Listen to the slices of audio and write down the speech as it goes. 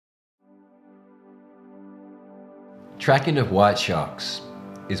Tracking of white sharks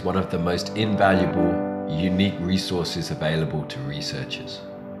is one of the most invaluable, unique resources available to researchers.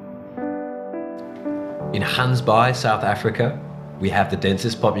 In Gansbaai, South Africa, we have the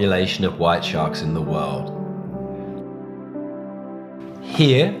densest population of white sharks in the world.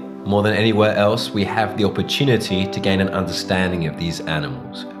 Here, more than anywhere else, we have the opportunity to gain an understanding of these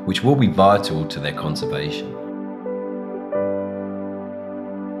animals, which will be vital to their conservation.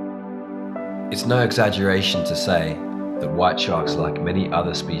 It's no exaggeration to say that white sharks, like many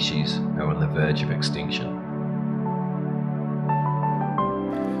other species, are on the verge of extinction.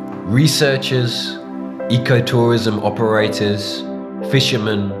 Researchers, ecotourism operators,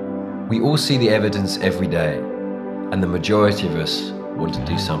 fishermen, we all see the evidence every day, and the majority of us want to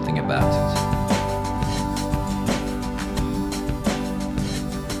do something about it.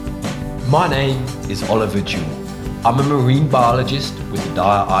 My name is Oliver Jewell. I'm a marine biologist with the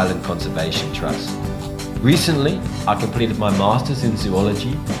Dyer Island Conservation Trust. Recently, I completed my Masters in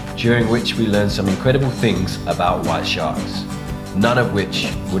Zoology, during which we learned some incredible things about white sharks, none of which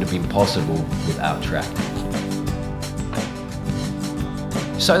would have been possible without tracking.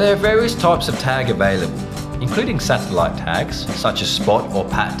 So there are various types of tag available, including satellite tags, such as spot or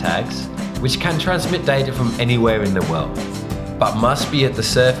pat tags, which can transmit data from anywhere in the world, but must be at the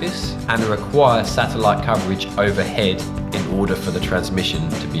surface and require satellite coverage overhead in order for the transmission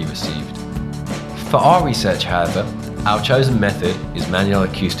to be received. For our research, however, our chosen method is manual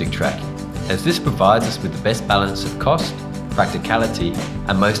acoustic tracking, as this provides us with the best balance of cost, practicality,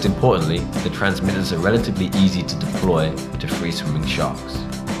 and most importantly, the transmitters are relatively easy to deploy to free-swimming sharks.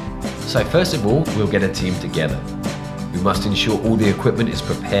 So first of all, we'll get a team together. We must ensure all the equipment is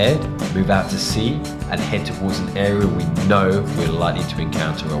prepared, move out to sea, and head towards an area we know we're likely to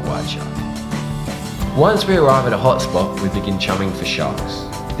encounter a white shark. Once we arrive at a hotspot, we begin chumming for sharks.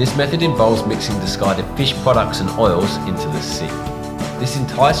 This method involves mixing discarded fish products and oils into the sea. This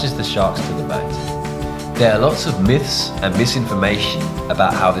entices the sharks to the bait. There are lots of myths and misinformation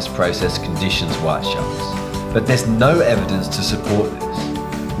about how this process conditions white sharks, but there's no evidence to support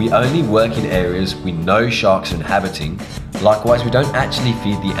this. We only work in areas we know sharks are inhabiting. Likewise, we don't actually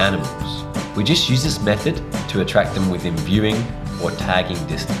feed the animals. We just use this method to attract them within viewing or tagging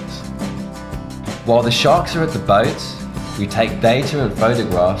distance. While the sharks are at the boats, we take data and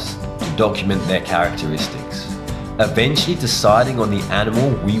photographs to document their characteristics, eventually deciding on the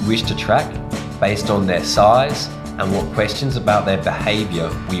animal we wish to track based on their size and what questions about their behavior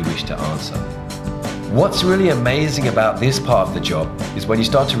we wish to answer. What's really amazing about this part of the job is when you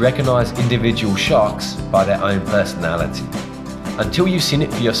start to recognize individual sharks by their own personality. Until you've seen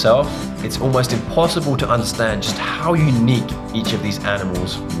it for yourself, it's almost impossible to understand just how unique each of these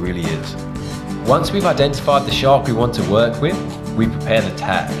animals really is. Once we've identified the shark we want to work with, we prepare the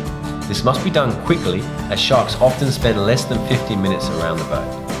tag. This must be done quickly, as sharks often spend less than 15 minutes around the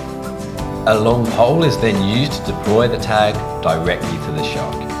boat. A long pole is then used to deploy the tag directly to the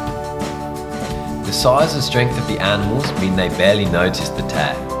shark. The size and strength of the animals mean they barely notice the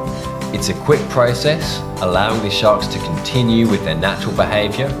tag. It's a quick process, allowing the sharks to continue with their natural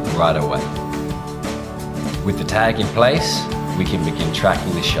behavior right away. With the tag in place, we can begin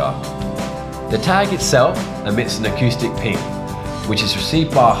tracking the shark. The tag itself emits an acoustic ping, which is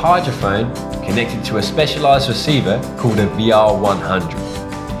received by a hydrophone connected to a specialized receiver called a VR100.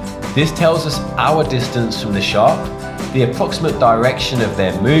 This tells us our distance from the shark, the approximate direction of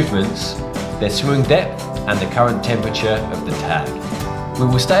their movements, their swimming depth, and the current temperature of the tag. We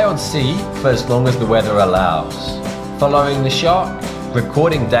will stay on sea for as long as the weather allows, following the shark,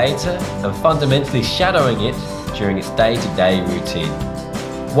 recording data, and fundamentally shadowing it during its day-to-day routine.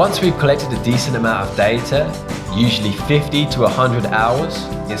 Once we've collected a decent amount of data, usually 50 to 100 hours,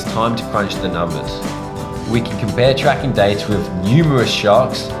 it's time to crunch the numbers. We can compare tracking data of numerous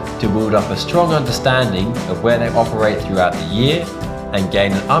sharks to build up a strong understanding of where they operate throughout the year and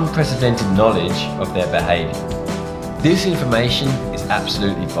gain an unprecedented knowledge of their behavior. This information is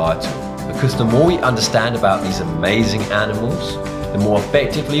absolutely vital, because the more we understand about these amazing animals, the more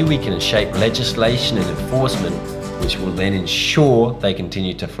effectively we can shape legislation and enforcement, which will then ensure they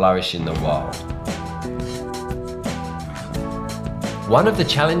continue to flourish in the wild. One of the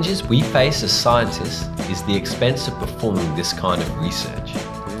challenges we face as scientists is the expense of performing this kind of research.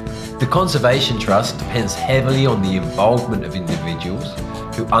 The Conservation Trust depends heavily on the involvement of individuals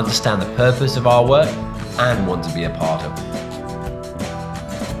who understand the purpose of our work and want to be a part of it.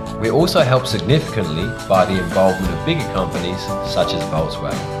 We also help significantly by the involvement of bigger companies such as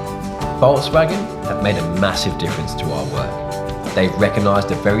Volkswagen. Volkswagen have made a massive difference to our work. They've recognised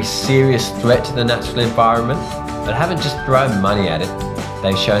a very serious threat to the natural environment, but haven't just thrown money at it.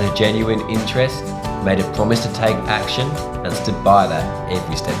 They've shown a genuine interest made a promise to take action, and stood by that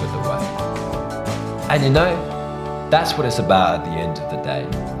every step of the way. And you know, that's what it's about at the end of the day.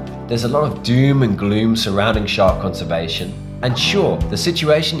 There's a lot of doom and gloom surrounding shark conservation, and sure, the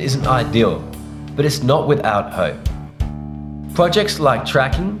situation isn't ideal, but it's not without hope. Projects like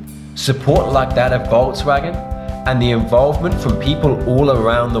tracking, support like that of Volkswagen, and the involvement from people all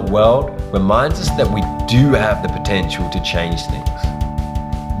around the world reminds us that we do have the potential to change things.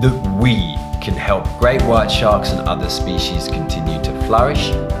 That we can help great white sharks and other species continue to flourish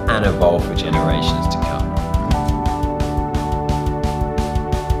and evolve for generations to come.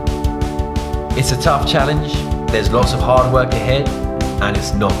 It's a tough challenge, there's lots of hard work ahead, and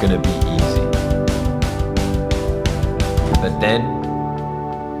it's not going to be easy. But then,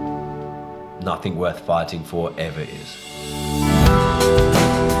 nothing worth fighting for ever is.